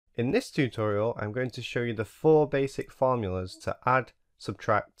In this tutorial, I'm going to show you the 4 basic formulas to add,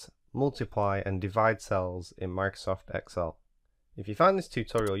 subtract, multiply and divide cells in Microsoft Excel. If you find this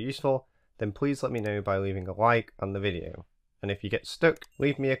tutorial useful, then please let me know by leaving a like on the video. And if you get stuck,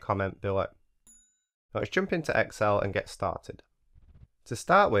 leave me a comment below. Now let's jump into Excel and get started. To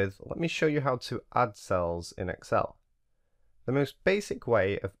start with, let me show you how to add cells in Excel. The most basic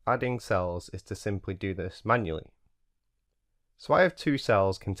way of adding cells is to simply do this manually. So I have 2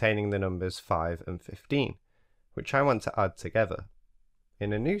 cells containing the numbers 5 and 15, which I want to add together.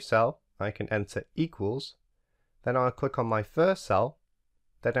 In a new cell, I can enter equals, then I'll click on my first cell,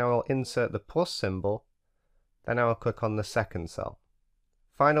 then I will insert the plus symbol, then I will click on the second cell.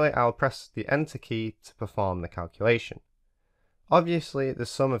 Finally, I'll press the enter key to perform the calculation. Obviously, the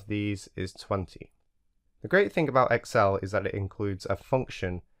sum of these is 20. The great thing about Excel is that it includes a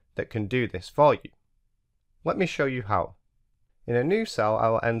function that can do this for you. Let me show you how. In a new cell, I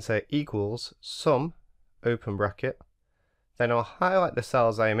will enter equals sum, open bracket, then I'll highlight the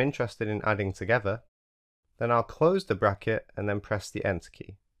cells I am interested in adding together, then I'll close the bracket and then press the enter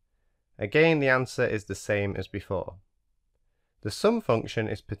key. Again, the answer is the same as before. The sum function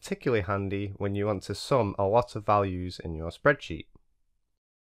is particularly handy when you want to sum a lot of values in your spreadsheet.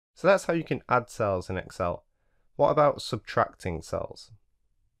 So that's how you can add cells in Excel. What about subtracting cells?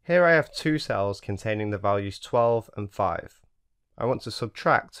 Here I have 2 cells containing the values 12 and 5. I want to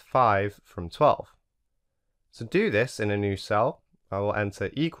subtract 5 from 12. To do this in a new cell, I will enter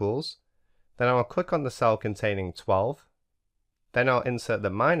equals, then I will click on the cell containing 12, then I'll insert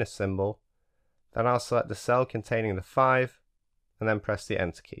the minus symbol, then I'll select the cell containing the 5, and then press the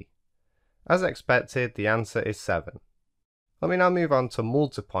enter key. As expected, the answer is 7. Let me now move on to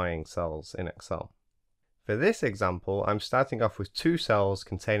multiplying cells in Excel. For this example, I'm starting off with 2 cells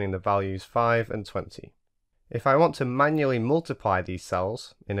containing the values 5 and 20. If I want to manually multiply these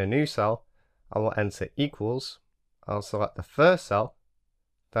cells in a new cell, I will enter equals, I'll select the first cell,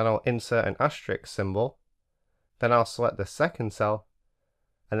 then I'll insert an asterisk symbol, then I'll select the second cell,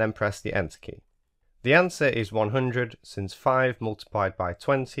 and then press the enter key. The answer is 100 since 5 multiplied by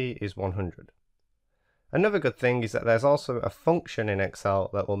 20 is 100. Another good thing is that there's also a function in Excel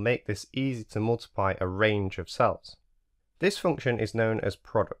that will make this easy to multiply a range of cells. This function is known as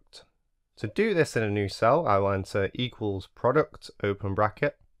product. To do this in a new cell, I will enter equals product, open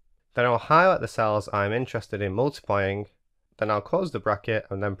bracket, then I'll highlight the cells I'm interested in multiplying, then I'll close the bracket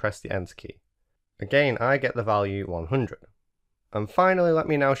and then press the enter key. Again, I get the value 100. And finally, let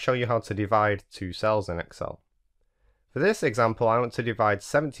me now show you how to divide 2 cells in Excel. For this example, I want to divide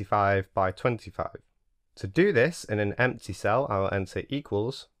 75 by 25. To do this in an empty cell, I will enter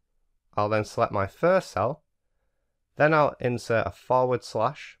equals, I'll then select my first cell, then I'll insert a forward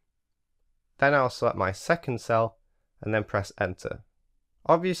slash, then I'll select my second cell and then press enter.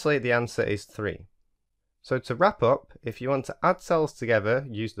 Obviously the answer is 3. So to wrap up, if you want to add cells together,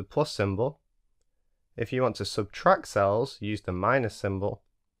 use the plus symbol. If you want to subtract cells, use the minus symbol.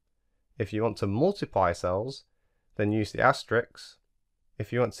 If you want to multiply cells, then use the asterisk.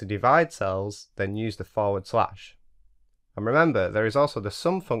 If you want to divide cells, then use the forward slash. And remember, there is also the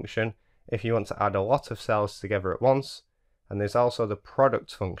sum function if you want to add a lot of cells together at once, and there's also the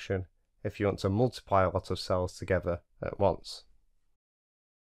product function if you want to multiply a lot of cells together at once.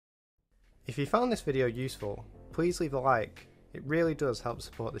 If you found this video useful, please leave a like. It really does help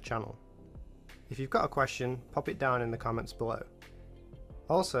support the channel. If you've got a question, pop it down in the comments below.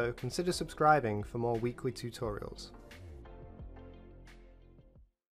 Also, consider subscribing for more weekly tutorials.